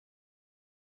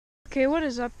Okay, what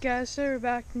is up, guys? So we're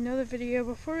back with another video.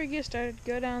 Before we get started,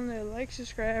 go down there, like,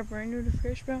 subscribe, ring the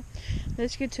notification bell.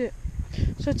 Let's get to it.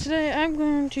 So today I'm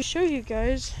going to show you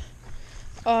guys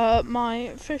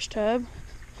my fish tub.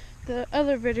 The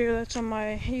other video that's on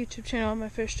my YouTube channel, my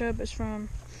fish tub, is from,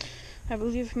 I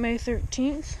believe, May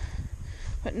 13th.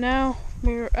 But now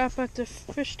we're up at the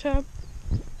fish tub,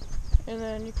 and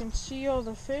then you can see all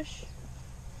the fish.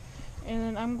 And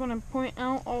then I'm going to point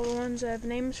out all the ones I have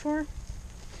names for.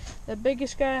 The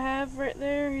biggest guy I have right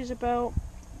there, he's about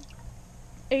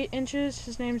 8 inches.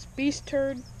 His name's Beast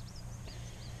Turd.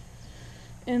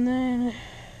 And then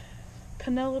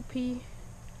Penelope.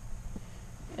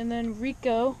 And then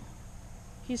Rico.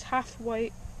 He's half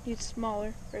white. He's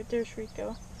smaller. Right there's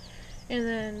Rico. And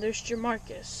then there's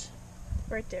Jamarcus.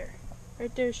 Right there.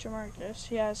 Right there's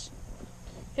Jamarcus.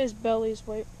 His belly's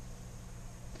white.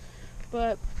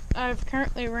 But I've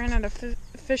currently ran out of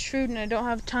fish food and I don't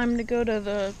have time to go to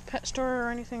the pet store or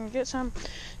anything and get some.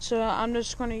 So I'm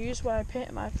just going to use what I pay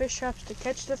at my fish traps to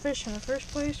catch the fish in the first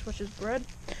place, which is bread.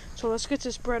 So let's get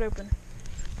this bread open.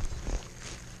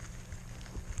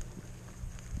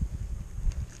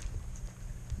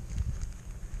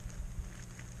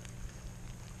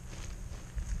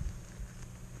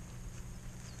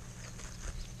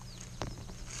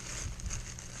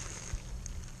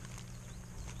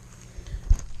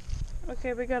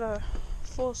 Okay, we got a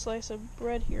full slice of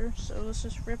bread here, so let's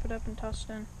just rip it up and toss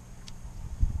it in.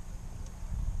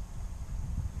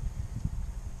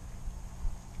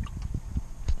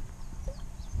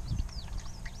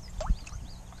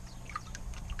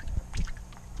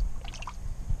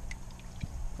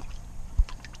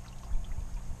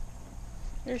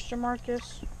 Here's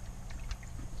Jamarcus.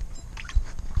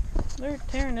 They're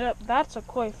tearing it up. That's a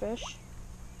koi fish.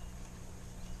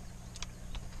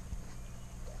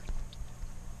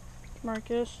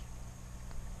 Marcus.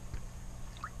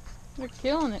 They're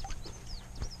killing it.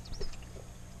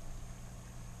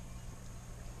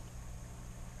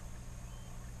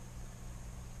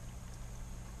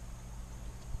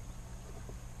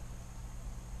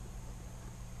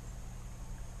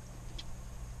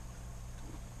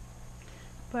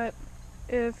 But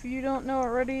if you don't know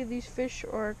already, these fish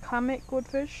are comet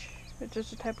goldfish. It's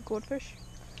just a type of goldfish.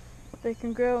 They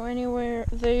can grow anywhere.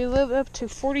 They live up to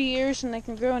 40 years and they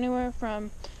can grow anywhere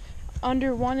from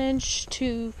under 1 inch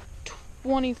to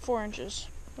 24 inches,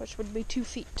 which would be 2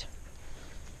 feet.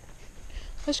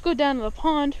 Let's go down to the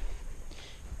pond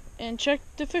and check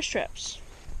the fish traps.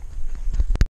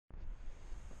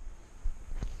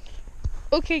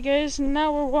 Okay, guys,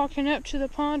 now we're walking up to the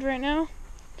pond right now.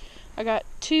 I got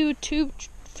two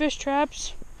fish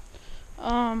traps.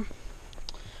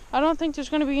 I don't think there's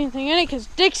going to be anything in it because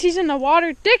Dixie's in the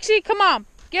water. Dixie, come on.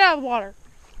 Get out of the water.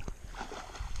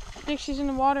 Dixie's in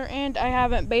the water, and I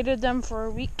haven't baited them for a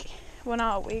week. Well,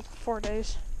 not a week, 4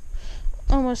 days.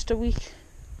 Almost a week.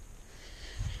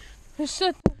 Just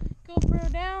set the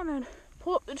GoPro down and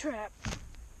pull up the trap.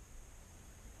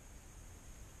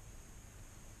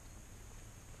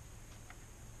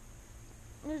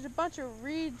 There's a bunch of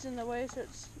reeds in the way, so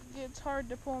it's hard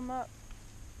to pull them up.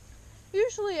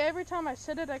 Usually, every time I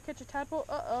set it, I catch a tadpole.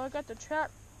 Uh-oh, I got the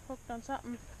trap hooked on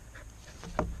something.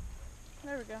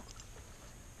 There we go.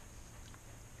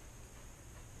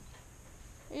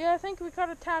 Yeah, I think we caught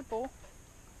a tadpole.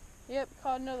 Yep,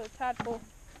 caught another tadpole.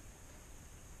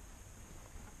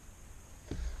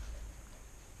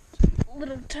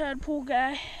 Little tadpole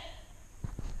guy.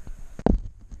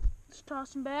 Let's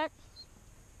toss him back.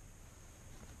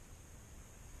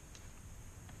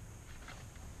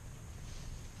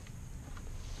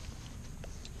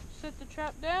 Set the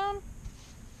trap down.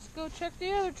 Let's go check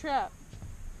the other trap.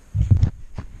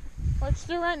 Let's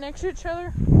do right next to each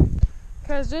other,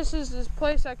 because this is this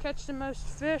place I catch the most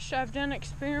fish. I've done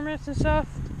experiments and stuff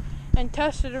and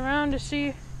tested around to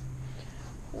see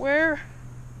where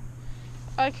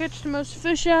I catch the most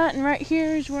fish at, and right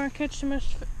here is where I catch the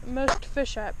most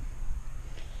fish at.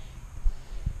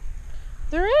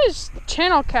 There is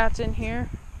channel cats in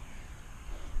here,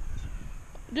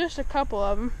 just a couple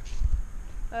of them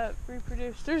that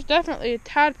reproduce. There's definitely a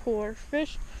tadpole or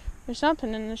fish or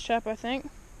something in this trap, I think.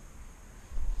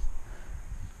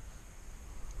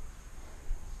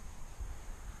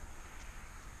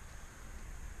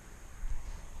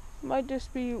 Might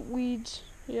just be weeds.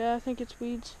 Yeah, I think it's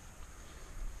weeds.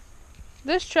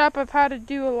 This trap I've had to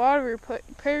do a lot of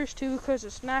repairs to because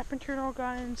a snapping turtle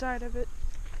got inside of it.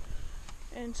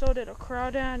 And so did a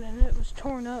crawdad, and it was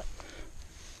torn up.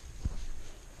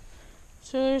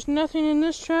 So there's nothing in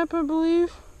this trap, I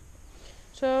believe.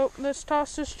 So let's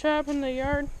toss this trap in the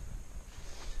yard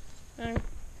and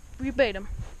we bait them.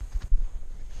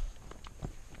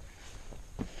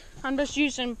 I'm just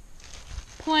using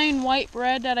plain white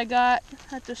bread that I got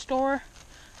at the store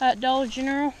at Dollar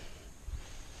General.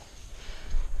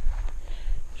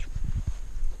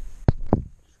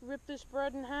 Rip this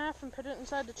bread in half and put it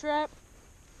inside the trap.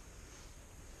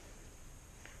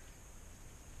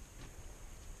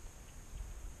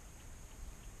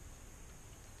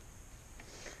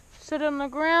 Sit on the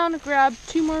ground, grab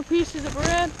 2 more pieces of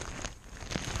bread.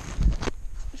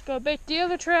 Just go bait the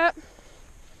other trap.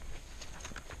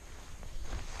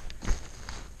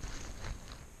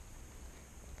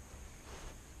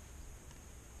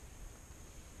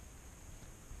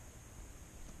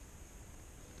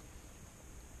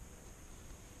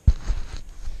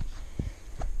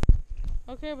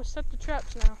 Okay, we'll set the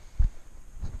traps now.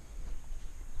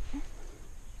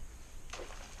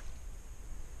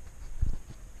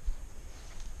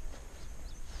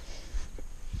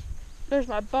 There's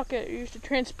my bucket I used to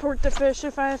transport the fish.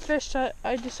 If I have fish, I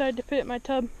decide to put it in my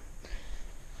tub.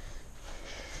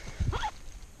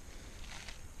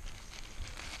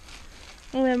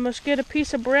 And then must get a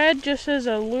piece of bread just as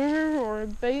a lure or a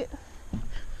bait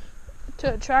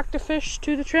to attract the fish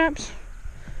to the traps.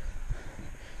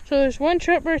 So there's one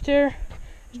trap right there.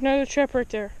 There's another trap right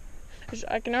there.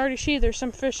 I can already see there's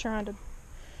some fish around them.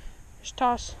 Just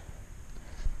toss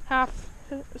half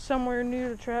somewhere near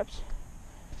the traps.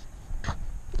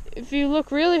 If you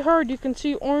look really hard, you can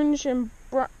see orange and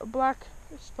black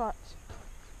spots.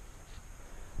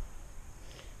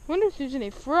 I wonder if there's any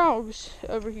frogs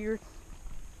over here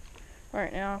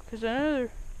right now, because I know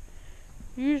there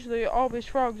usually always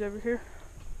frogs over here.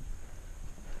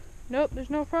 Nope, there's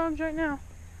no frogs right now.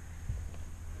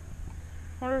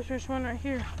 I wonder if there's one right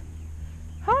here.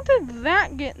 How did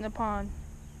that get in the pond?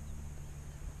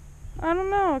 I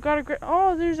don't know. I gotta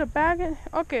oh, there's a bag.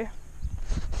 Okay,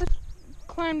 let's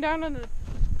climb down in the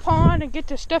pond and get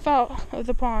the stuff out of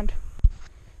the pond.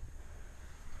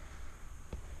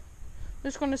 I'm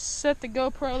just gonna set the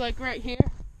GoPro like right here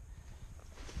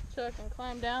so I can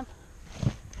climb down,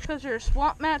 because there's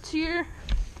swamp mats here,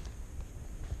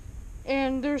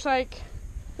 and there's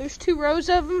 2 rows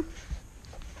of them.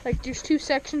 Like there's 2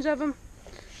 sections of them,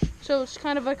 so it's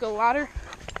kind of like a ladder.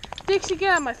 Dixie,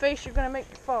 get out of my face! You're gonna make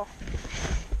me fall.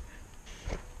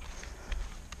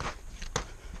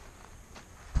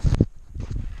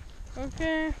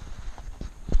 Okay,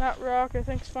 that rock I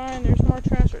think's fine. There's more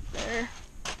trash right there.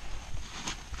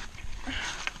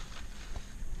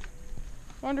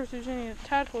 Wonder if there's any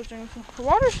tadpoles or anything. The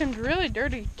water seems really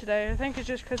dirty today. I think it's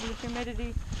just because of the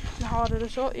humidity and how hot it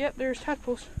is. Oh, yep, there's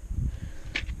tadpoles.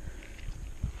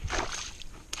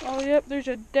 Oh, yep, there's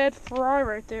a dead fry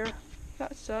right there.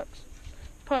 That sucks.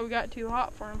 Probably got too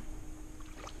hot for him.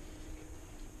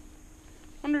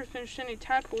 Wonder if there's any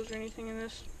tadpoles or anything in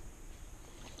this.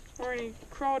 Or any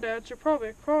crawdads. There's probably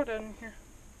a crawdad in here.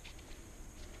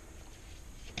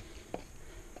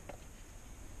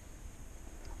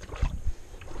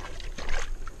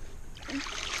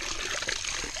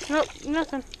 Nope,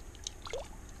 nothing.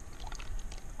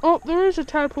 Oh, there is a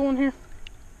tadpole in here.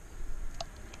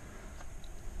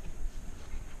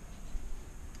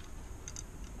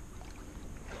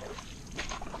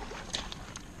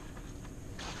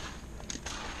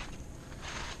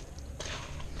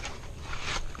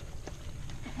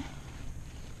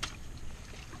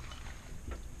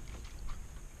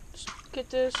 Get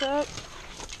this up.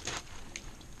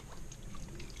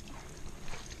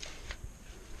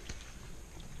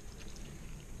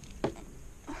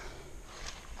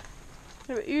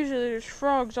 Yeah, but usually there's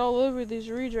frogs all over these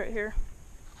reeds right here.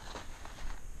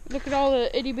 Look at all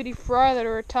the itty bitty fry that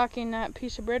are attacking that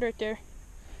piece of bread right there.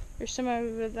 There's some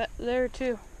over that there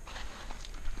too.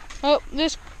 Oh,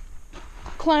 just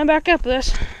climb back up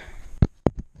this.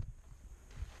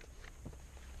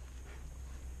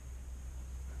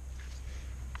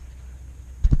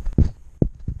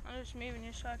 I'm just moving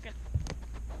you so I can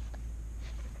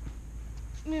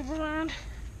move around.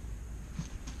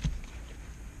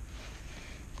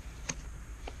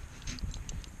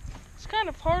 It's kind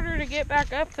of harder to get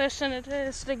back up this than it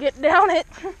is to get down it.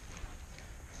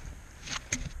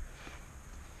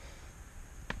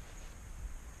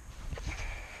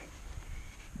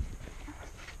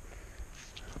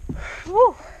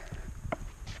 Woo!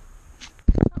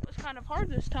 That was kind of hard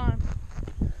this time,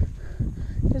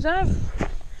 because I've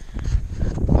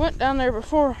went down there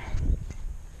before.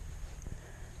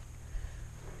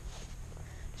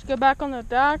 Let's go back on the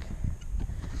dock.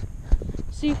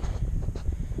 See,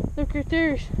 look right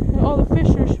there. All the fish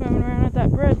are swimming around at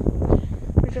that bread.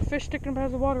 There's a fish sticking out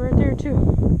of the water right there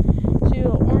too. See the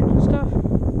orange and stuff.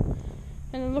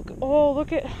 And then look, oh,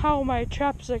 look at how my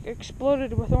trap's like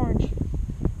exploded with orange.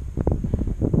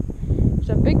 There's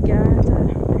a big big guy at the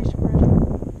piece of bread.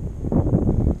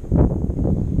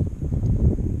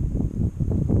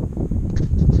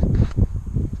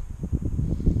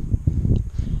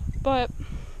 But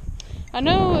I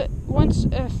know once,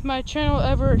 if my channel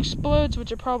ever explodes,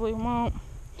 which it probably won't,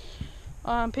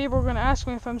 people are going to ask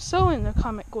me if I'm selling the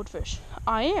comet goldfish.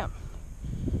 I am.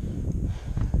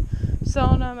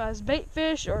 Selling them as bait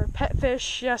fish or pet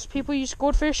fish. Yes, people use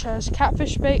goldfish as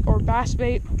catfish bait or bass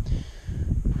bait.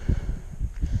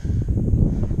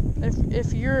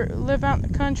 If you live out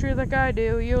in the country like I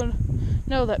do, you'll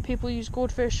know that people use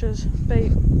goldfish as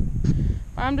bait.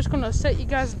 I'm just going to set you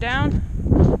guys down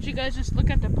so you guys just look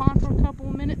at the pond for a couple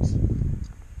of minutes.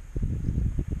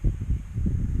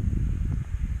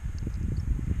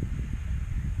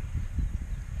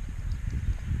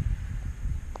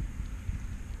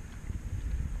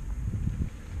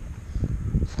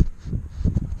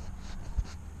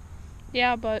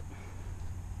 Yeah, but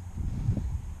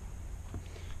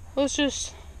let's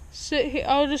just sit here.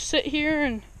 I'll just sit here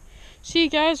and see you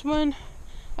guys when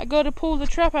I go to pull the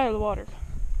trap out of the water.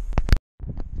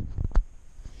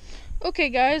 Okay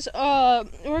guys,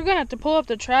 we're gonna have to pull up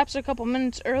the traps a couple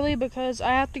minutes early because I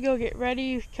have to go get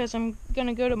ready because I'm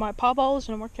gonna go to my papa's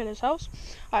and work at his house.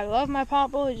 I love my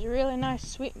papa. He's a really nice,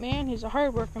 sweet man. He's a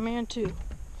hard-working man too.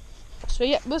 So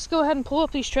yeah, let's go ahead and pull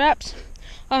up these traps.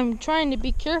 I'm trying to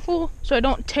be careful so I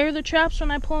don't tear the traps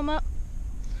when I pull them up.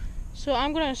 So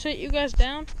I'm gonna sit you guys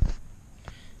down,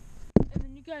 and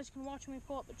then you guys can watch me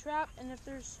pull up the trap. And if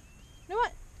there's, you know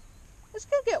what? Let's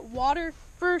go get water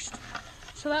first.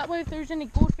 So that way if there's any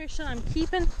goldfish that I'm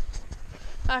keeping,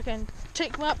 I can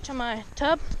take them up to my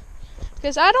tub.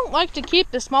 Because I don't like to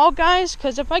keep the small guys,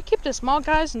 because if I keep the small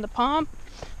guys in the pond,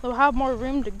 they'll have more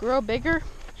room to grow bigger.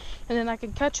 And then I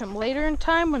can catch them later in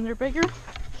time when they're bigger.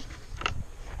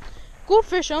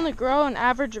 Goldfish only grow an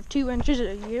average of 2 inches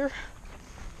a year.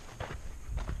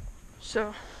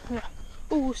 So, yeah.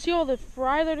 Oh, see all the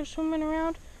fry that are swimming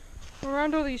around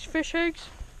all these fish eggs?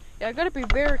 Yeah, I gotta be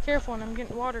very careful when I'm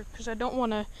getting water because I don't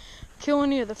want to kill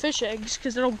any of the fish eggs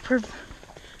because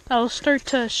that'll start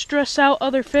to stress out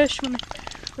other fish when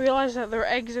they realize that their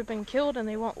eggs have been killed and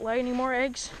they won't lay any more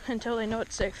eggs until they know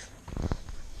it's safe.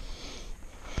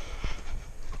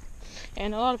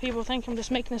 And a lot of people think I'm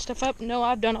just making this stuff up. No,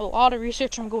 I've done a lot of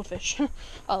research on goldfish.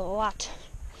 A lot.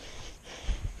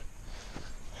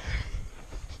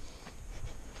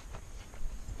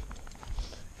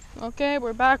 Okay,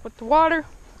 we're back with the water.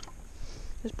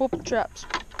 Let's pull up the traps.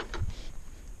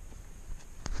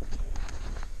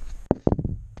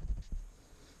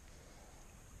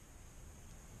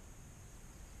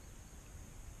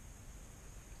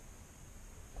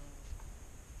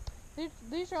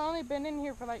 These are only been in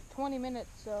here for like 20 minutes,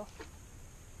 so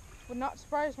would not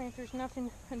surprise me if there's nothing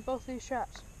in both these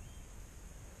traps.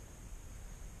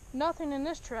 Nothing in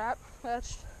this trap.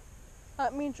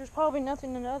 That means there's probably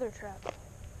nothing in the other trap.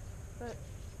 But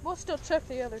we'll still check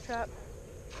the other trap.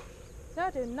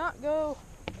 That did not go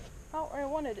out where I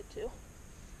wanted it to.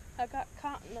 I got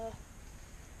caught in the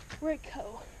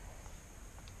Rayco.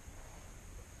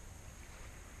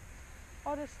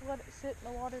 I'll just let it sit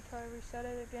in the water till I reset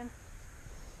it again.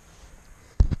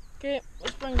 Okay,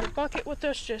 let's bring the bucket with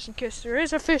us just in case there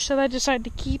is a fish that I decide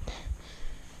to keep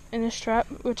in this trap,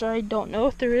 which I don't know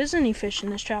if there is any fish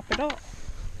in this trap at all.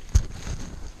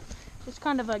 It's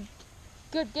kind of a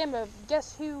good game of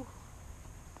guess who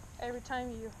every time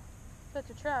you set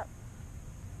the trap.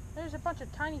 There's a bunch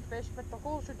of tiny fish, but the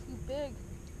holes are too big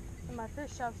in my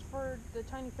fish traps for the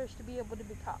tiny fish to be able to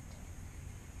be caught.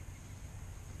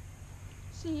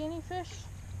 See any fish?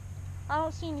 I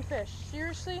don't see any fish.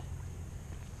 Seriously?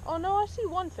 Oh no, I see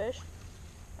one fish.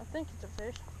 I think it's a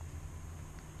fish.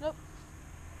 Nope.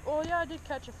 Oh yeah, I did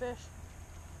catch a fish.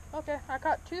 Okay, I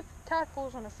caught 2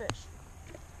 tadpoles and a fish.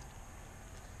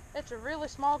 It's a really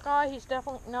small guy. He's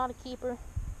definitely not a keeper.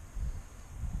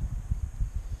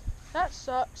 That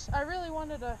sucks. I really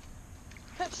wanted to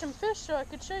catch some fish so I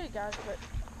could show you guys, but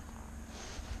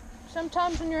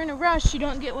sometimes when you're in a rush, you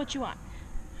don't get what you want.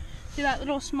 See that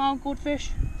little small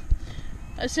goldfish?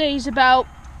 I'd say he's about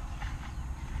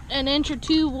 1 inch or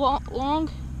 2 long.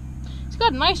 He's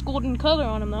got a nice golden color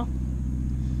on him though.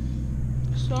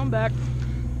 So I'm back.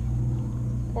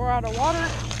 Pour out of water.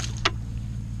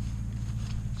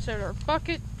 Set our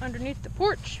bucket underneath the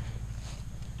porch.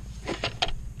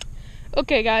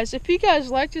 Okay guys, if you guys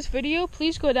liked this video,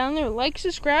 please go down there, like,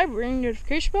 subscribe, ring the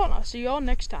notification bell, and I'll see you all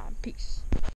next time. Peace.